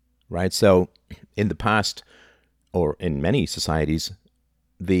 right? So in the past, or in many societies,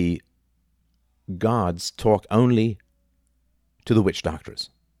 the gods talk only to the witch doctors,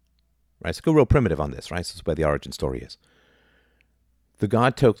 right? So go real primitive on this, right? So that's where the origin story is. The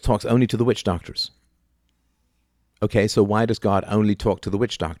god talks only to the witch doctors. Okay, so why does God only talk to the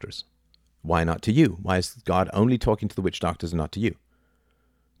witch doctors? Why not to you? Why is God only talking to the witch doctors and not to you?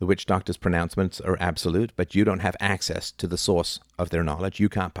 The witch doctors' pronouncements are absolute, but you don't have access to the source of their knowledge. You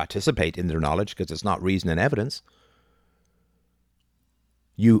can't participate in their knowledge because it's not reason and evidence.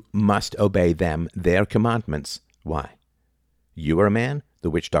 You must obey them, their commandments. Why? You are a man,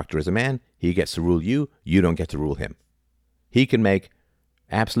 the witch doctor is a man, he gets to rule you, you don't get to rule him. He can make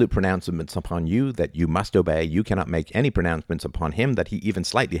absolute pronouncements upon you that you must obey. You cannot make any pronouncements upon him that he even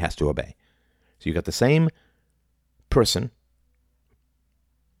slightly has to obey. So you got the same person,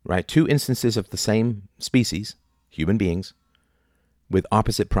 right? Two instances of the same species, human beings, with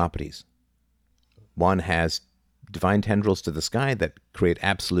opposite properties. One has divine tendrils to the sky that create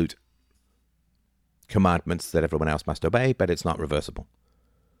absolute commandments that everyone else must obey, but it's not reversible.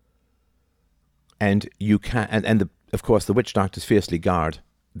 And you can, of course, the witch doctors fiercely guard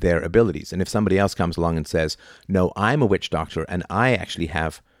their abilities. And if somebody else comes along and says, no, I'm a witch doctor and I actually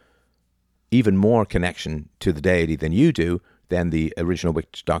have even more connection to the deity than you do, then the original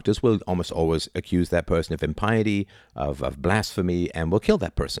witch doctors will almost always accuse that person of impiety, of blasphemy, and will kill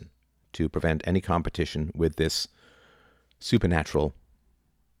that person to prevent any competition with this supernatural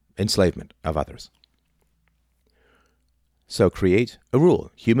enslavement of others. So create a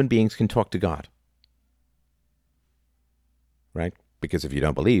rule. Human beings can talk to God. Right? Because if you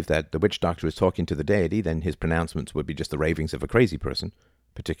don't believe that the witch doctor is talking to the deity, then his pronouncements would be just the ravings of a crazy person,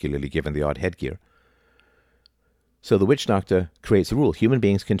 particularly given the odd headgear. So the witch doctor creates a rule. Human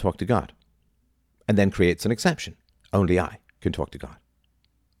beings can talk to God. And then creates an exception. Only I can talk to God.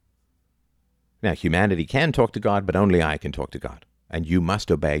 Now, humanity can talk to God, but only I can talk to God. And you must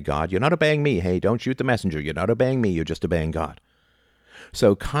obey God. You're not obeying me. Hey, don't shoot the messenger. You're not obeying me. You're just obeying God.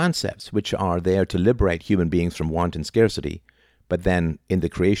 So concepts which are there to liberate human beings from want and scarcity, but then in the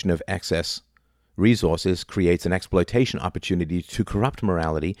creation of excess resources creates an exploitation opportunity to corrupt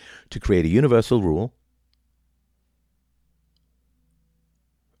morality, to create a universal rule,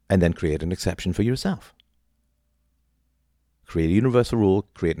 and then create an exception for yourself. Create a universal rule,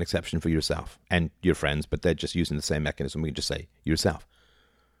 create an exception for yourself and your friends, but they're just using the same mechanism. We can just say yourself.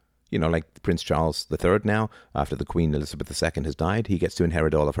 You know, like Prince Charles III now, after the Queen Elizabeth II has died, he gets to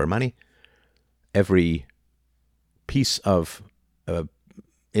inherit all of her money. Every piece of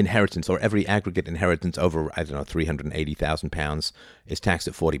inheritance, or every aggregate inheritance over, I don't know, £380,000 is taxed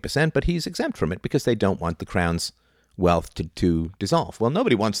at 40%, but he's exempt from it because they don't want the Crown's wealth to dissolve. Well,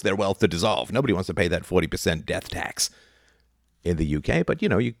 nobody wants their wealth to dissolve. Nobody wants to pay that 40% death tax in the UK, but,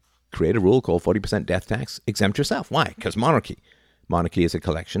 you create a rule called 40% death tax, exempt yourself. Why? Because monarchy. Monarchy is a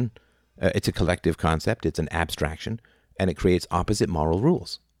collection. It's a collective concept. It's an abstraction, and it creates opposite moral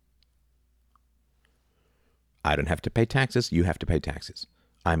rules. I don't have to pay taxes. You have to pay taxes.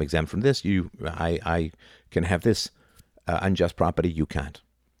 I'm exempt from this. I can have this unjust property. You can't.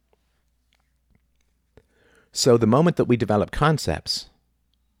 So the moment that we develop concepts,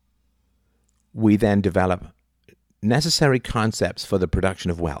 we then develop necessary concepts for the production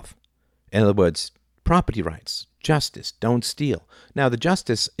of wealth. In other words, property rights, justice, don't steal. Now, the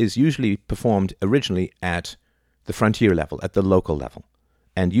justice is usually performed originally at the frontier level, at the local level.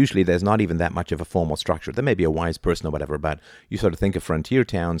 And usually there's not even that much of a formal structure. There may be a wise person or whatever, but you sort of think of frontier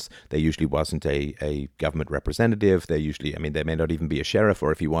towns, there usually wasn't a government representative. There may not even be a sheriff,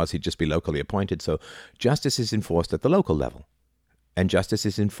 or if he was, he'd just be locally appointed. So justice is enforced at the local level. And justice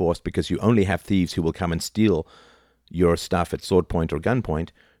is enforced because you only have thieves who will come and steal your stuff at sword point or gun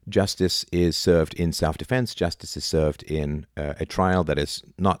point. Justice is served in self-defense. Justice is served in a trial that is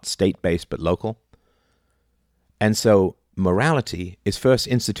not state-based but local. And so morality is first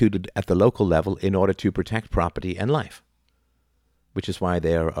instituted at the local level in order to protect property and life, which is why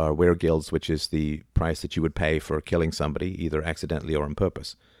there are wereguilds, which is the price that you would pay for killing somebody, either accidentally or on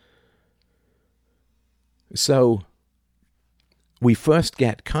purpose. So we first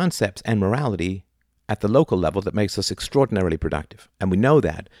get concepts and morality at the local level that makes us extraordinarily productive. And we know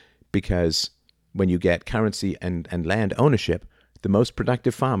that because when you get currency and land ownership, the most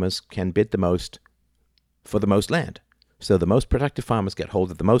productive farmers can bid the most for the most land. So the most productive farmers get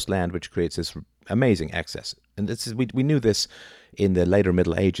hold of the most land, which creates this amazing excess. And we knew this in the later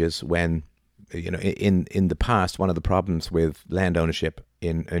Middle Ages when, in the past, one of the problems with land ownership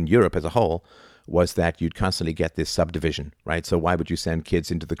in Europe as a whole was that you'd constantly get this subdivision, right? So why would you send kids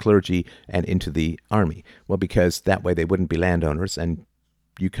into the clergy and into the army? Well, because that way they wouldn't be landowners, and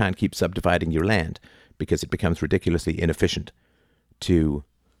you can't keep subdividing your land because it becomes ridiculously inefficient to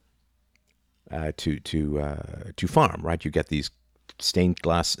farm, right? You get these stained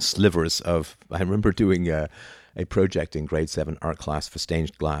glass slivers of. I remember doing a project in grade 7 art class for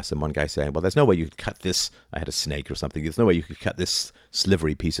stained glass, and one guy saying, "Well, there's no way you could cut this." I had a snake or something. There's no way you could cut this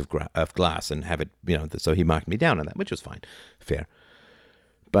slivery piece of glass and have it, So he marked me down on that, which was fine, fair.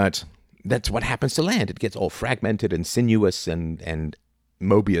 But that's what happens to land. It gets all fragmented and sinuous and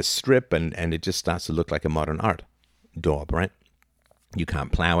Mobius strip, and it just starts to look like a modern art daub, right? You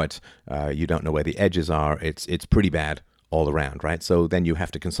can't plow it. You don't know where the edges are. It's pretty bad all around, right? So then you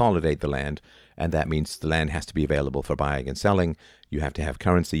have to consolidate the land, and that means the land has to be available for buying and selling. You have to have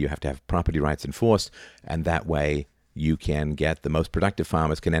currency. You have to have property rights enforced, and that way you can get the most productive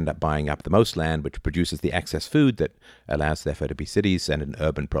farmers can end up buying up the most land, which produces the excess food that allows therefore to be cities and an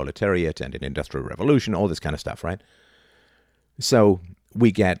urban proletariat and an industrial revolution, all this kind of stuff, right? So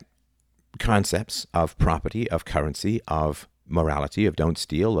we get concepts of property, of currency, of morality, of don't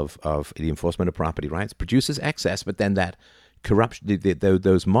steal, of the enforcement of property rights, produces excess, but then that corruption,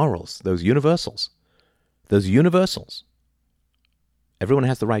 those morals, those universals, everyone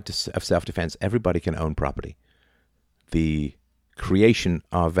has the right of self-defense. Everybody can own property. The creation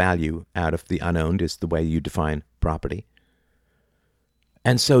of value out of the unowned is the way you define property.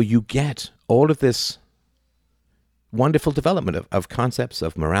 And so you get all of this wonderful development of concepts,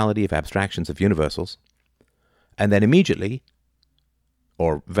 of morality, of abstractions, of universals. And then immediately,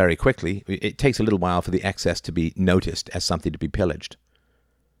 or very quickly, it takes a little while for the excess to be noticed as something to be pillaged.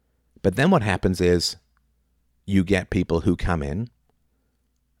 But then what happens is you get people who come in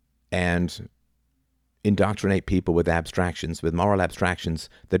and indoctrinate people with abstractions, with moral abstractions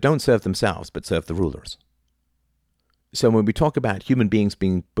that don't serve themselves but serve the rulers. So when we talk about human beings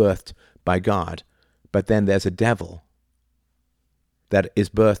being birthed by God, but then there's a devil that is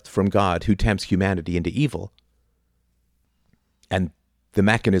birthed from God who tempts humanity into evil, and the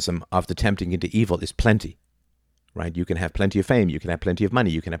mechanism of the tempting into evil is plenty, right? You can have plenty of fame, you can have plenty of money,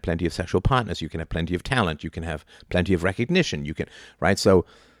 you can have plenty of sexual partners, you can have plenty of talent, you can have plenty of recognition, right? So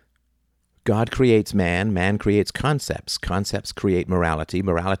God creates man, man creates concepts, concepts create morality,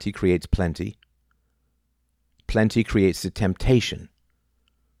 morality creates plenty, plenty creates the temptation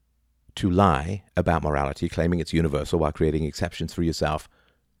to lie about morality, claiming it's universal while creating exceptions for yourself,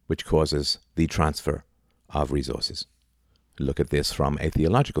 which causes the transfer of resources. Look at this from a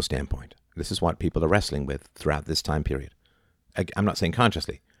theological standpoint. This is what people are wrestling with throughout this time period. I'm not saying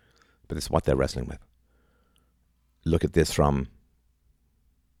consciously, but this is what they're wrestling with. look at this from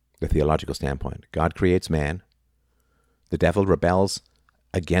the theological standpoint. God creates man. The devil rebels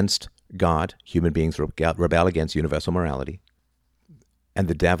against God. Human beings rebel against universal morality. And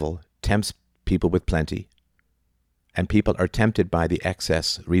the devil tempts people with plenty. And people are tempted by the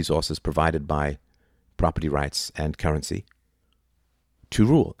excess resources provided by property rights and currency to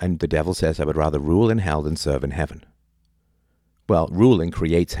rule. And the devil says, I would rather rule in hell than serve in heaven. Well, ruling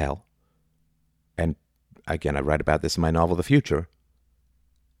creates hell. And again, I write about this in my novel, The Future.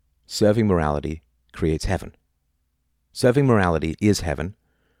 Serving morality creates heaven. Serving morality is heaven.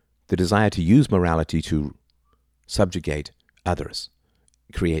 The desire to use morality to subjugate others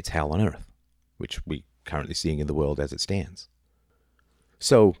creates hell on earth, which we're currently seeing in the world as it stands.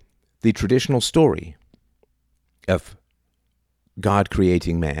 So the traditional story of God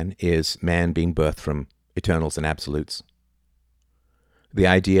creating man is man being birthed from eternals and absolutes. The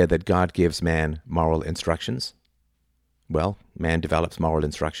idea that God gives man moral instructions, well, man develops moral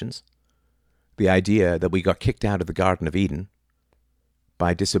instructions. The idea that we got kicked out of the Garden of Eden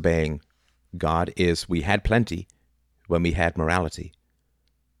by disobeying God is we had plenty when we had morality.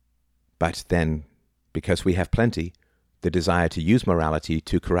 But then, because we have plenty, the desire to use morality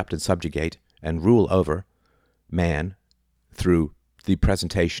to corrupt and subjugate and rule over man through the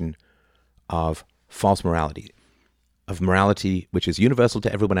presentation of false morality, of morality which is universal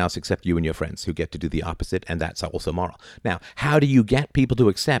to everyone else except you and your friends who get to do the opposite, and that's also moral. Now, how do you get people to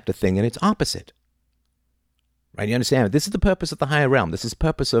accept a thing and its opposite? Right? You understand? This is the purpose of the higher realm. This is the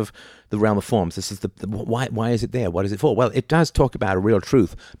purpose of the realm of forms. This is why is it there? What is it for? Well, it does talk about a real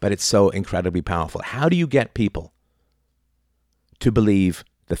truth, but it's so incredibly powerful. How do you get people to believe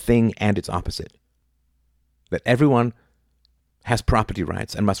the thing and its opposite? That everyone has property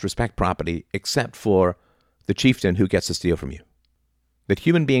rights and must respect property except for the chieftain who gets to steal from you. That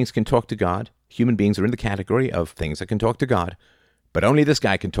human beings can talk to God. Human beings are in the category of things that can talk to God, but only this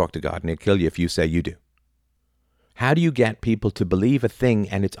guy can talk to God, and he'll kill you if you say you do. How do you get people to believe a thing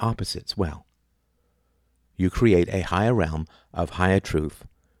and its opposites? Well, you create a higher realm of higher truth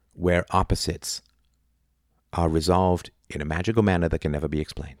where opposites are resolved in a magical manner that can never be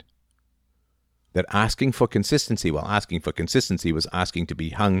explained. That asking for consistency, well, asking for consistency was asking to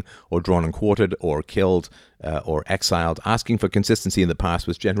be hung or drawn and quartered or killed or exiled. Asking for consistency in the past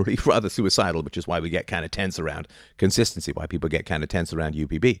was generally rather suicidal, which is why we get kind of tense around consistency, why people get kind of tense around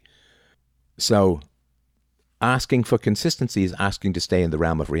UPB. So asking for consistency is asking to stay in the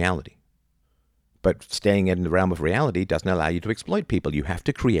realm of reality. But staying in the realm of reality doesn't allow you to exploit people. You have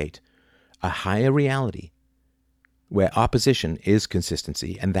to create a higher reality where opposition is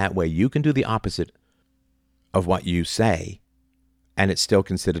consistency, and that way you can do the opposite of what you say, and it's still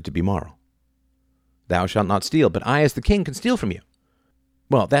considered to be moral. Thou shalt not steal, but I as the king can steal from you.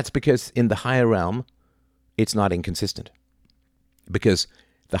 Well, that's because in the higher realm, it's not inconsistent. Because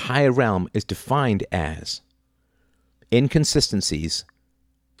the higher realm is defined as inconsistencies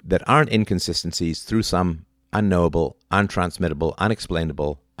that aren't inconsistencies through some unknowable, untransmittable,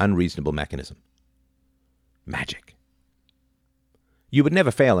 unexplainable, unreasonable mechanism. Magic. You would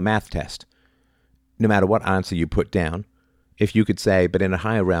never fail a math test, no matter what answer you put down, if you could say, but in a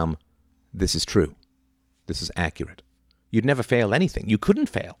higher realm, this is true. This is accurate. You'd never fail anything. You couldn't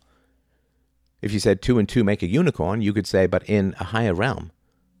fail. If you said 2 and 2 make a unicorn, you could say, but in a higher realm,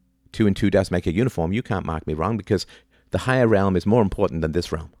 2 and 2 does make a uniform. You can't mark me wrong because the higher realm is more important than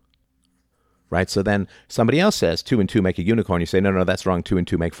this realm. Right? So then somebody else says 2 and 2 make a unicorn. You say, no, that's wrong. 2 and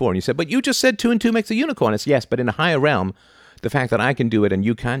 2 make 4. And you say, but you just said 2 and 2 makes a unicorn. It's yes, but in a higher realm, the fact that I can do it and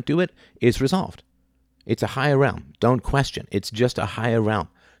you can't do it is resolved. It's a higher realm. Don't question. It's just a higher realm.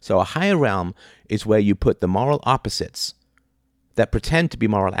 So a higher realm is where you put the moral opposites that pretend to be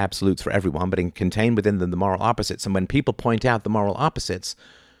moral absolutes for everyone, but contain within them the moral opposites. And when people point out the moral opposites,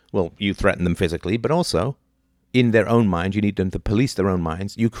 well, you threaten them physically, but also in their own mind, you need them to police their own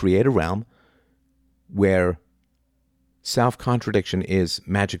minds. You create a realm where self-contradiction is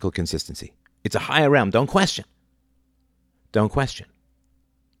magical consistency. It's a higher realm. Don't question. Don't question.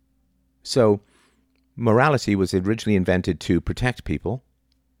 So morality was originally invented to protect people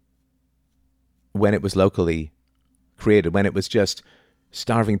when it was locally created, when it was just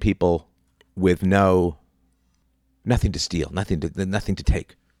starving people with nothing to steal, nothing to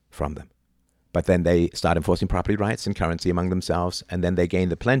take from them. But then they start enforcing property rights and currency among themselves, and then they gain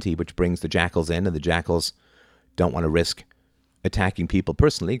the plenty, which brings the jackals in, and the jackals don't want to risk attacking people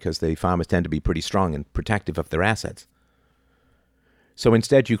personally because the farmers tend to be pretty strong and protective of their assets. So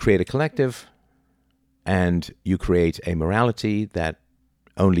instead you create a collective, and you create a morality that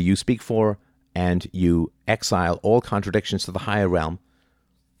only you speak for, and you exile all contradictions to the higher realm,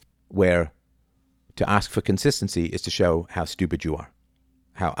 where To ask for consistency is to show how stupid you are,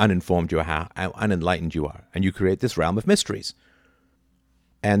 how uninformed you are, how unenlightened you are. And you create this realm of mysteries.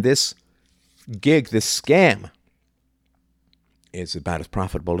 And this gig, this scam, is about as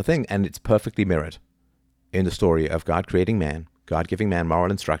profitable a thing. And it's perfectly mirrored in the story of God creating man, God giving man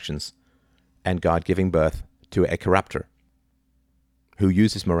moral instructions, and God giving birth to a corrupter who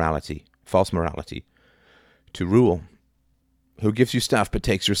uses morality, false morality, to rule, who gives you stuff but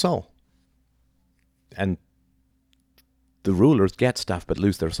takes your soul. And the rulers get stuff but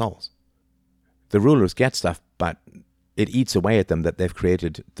lose their souls. The rulers get stuff, but it eats away at them that they've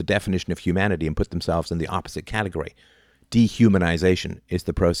created the definition of humanity and put themselves in the opposite category. Dehumanization is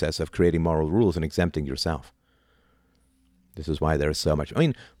the process of creating moral rules and exempting yourself. This is why there is so much. I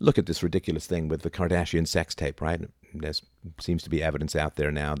mean, look at this ridiculous thing with the Kardashian sex tape, right? There seems to be evidence out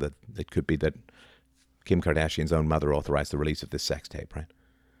there now that it could be that Kim Kardashian's own mother authorized the release of this sex tape, right?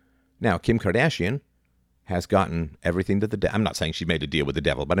 Now, Kim Kardashian has gotten everything that I'm not saying she made a deal with the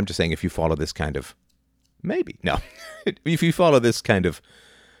devil, but I'm just saying if you follow this kind of, maybe, no. If you follow this kind of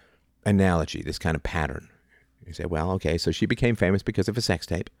analogy, this kind of pattern, you say, well, okay, so she became famous because of a sex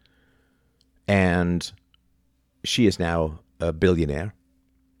tape, and she is now a billionaire,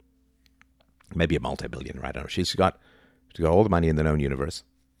 maybe a multi-billionaire, I don't know. She's got all the money in the known universe.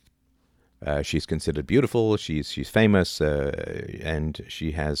 She's considered beautiful, she's famous, and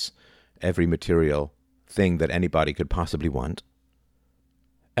she has every material thing that anybody could possibly want.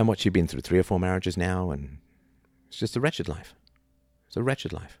 And what, she's been through 3 or 4 marriages now, and it's just a wretched life. It's a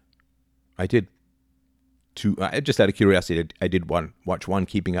wretched life. Just out of curiosity, I did watch one,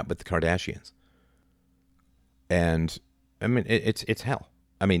 Keeping Up with the Kardashians. And, I mean, it's hell.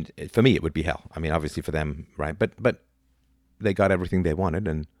 I mean, for me, it would be hell. I mean, obviously for them, right? But they got everything they wanted,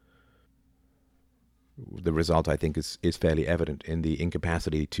 and the result, I think, is fairly evident in the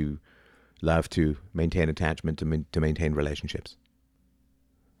incapacity to love, to maintain attachment, to maintain relationships.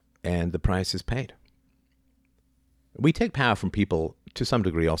 And the price is paid. We take power from people to some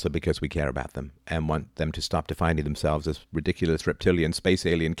degree also because we care about them and want them to stop defining themselves as ridiculous reptilian, space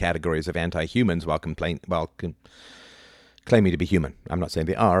alien categories of anti-humans while claiming to be human. I'm not saying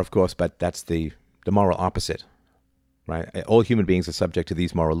they are, of course, but that's the moral opposite, right? All human beings are subject to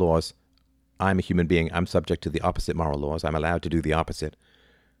these moral laws. I'm a human being. I'm subject to the opposite moral laws. I'm allowed to do the opposite.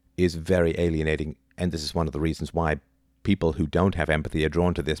 Is very alienating, and this is one of the reasons why people who don't have empathy are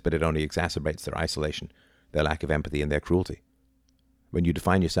drawn to this, but it only exacerbates their isolation, their lack of empathy, and their cruelty. When you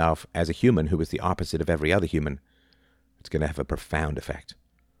define yourself as a human who is the opposite of every other human, it's going to have a profound effect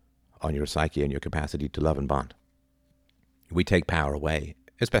on your psyche and your capacity to love and bond. We take power away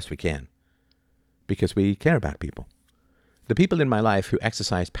as best we can because we care about people. The people in my life who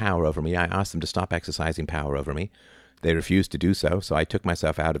exercise power over me, I asked them to stop exercising power over me. They refused to do so, so I took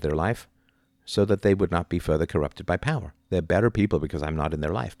myself out of their life so that they would not be further corrupted by power. They're better people because I'm not in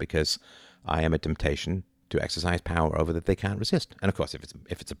their life, because I am a temptation to exercise power over that they can't resist. And of course, if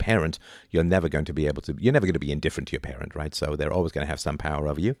it's a parent, you're never going to be indifferent to your parent, right? So they're always going to have some power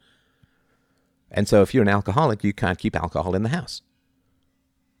over you. And so if you're an alcoholic, you can't keep alcohol in the house.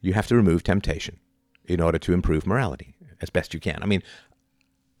 You have to remove temptation in order to improve morality as best you can. I mean,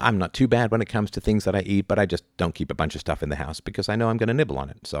 I'm not too bad when it comes to things that I eat, but I just don't keep a bunch of stuff in the house because I know I'm going to nibble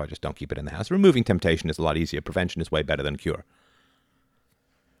on it. So I just don't keep it in the house. Removing temptation is a lot easier. Prevention is way better than cure.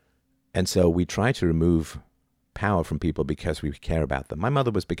 And so we try to remove power from people because we care about them. My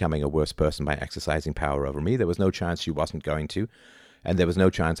mother was becoming a worse person by exercising power over me. There was no chance she wasn't going to. And there was no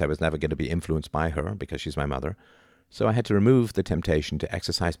chance I was never going to be influenced by her because she's my mother. So I had to remove the temptation to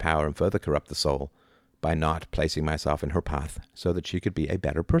exercise power and further corrupt the soul by not placing myself in her path so that she could be a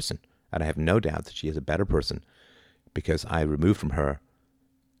better person. And I have no doubt that she is a better person because I removed from her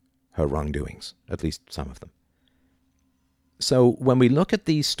wrongdoings, at least some of them. So when we look at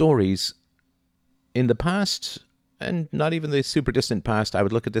these stories in the past, and not even the super distant past, I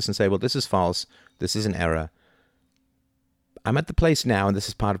would look at this and say, well, this is false, this is an error. I'm at the place now, and this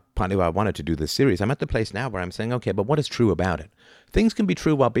is partly why I wanted to do this series, I'm at the place now where I'm saying, okay, but what is true about it? Things can be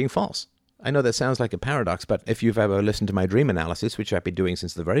true while being false. I know that sounds like a paradox, but if you've ever listened to my dream analysis, which I've been doing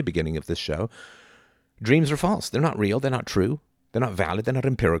since the very beginning of this show, dreams are false. They're not real. They're not true. They're not valid. They're not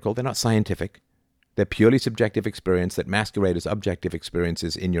empirical. They're not scientific. They're purely subjective experience that masquerade as objective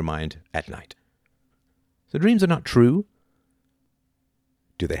experiences in your mind at night. So dreams are not true.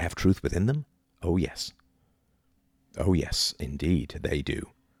 Do they have truth within them? Oh, yes. Oh, yes, indeed, they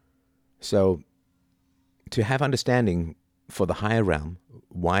do. So to have understanding for the higher realm,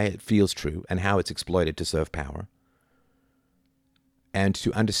 why it feels true and how it's exploited to serve power, and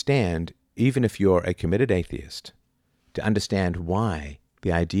to understand, even if you're a committed atheist, to understand why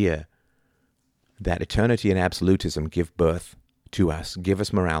the idea that eternity and absolutism give birth to us, give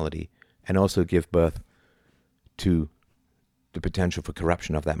us morality, and also give birth to the potential for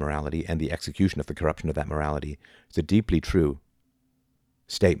corruption of that morality and the execution of the corruption of that morality. It's a deeply true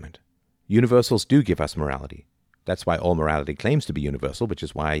statement. Universals do give us morality. That's why all morality claims to be universal, which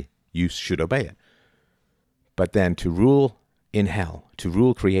is why you should obey it. But then to rule in hell, to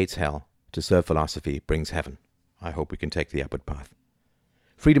rule creates hell, to serve philosophy brings heaven. I hope we can take the upward path.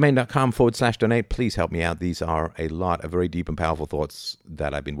 freedomain.com/donate. Please help me out. These are a lot of very deep and powerful thoughts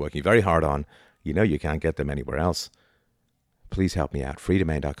that I've been working very hard on. You know you can't get them anywhere else. Please help me out.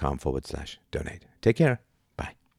 freedomain.com/donate. Take care.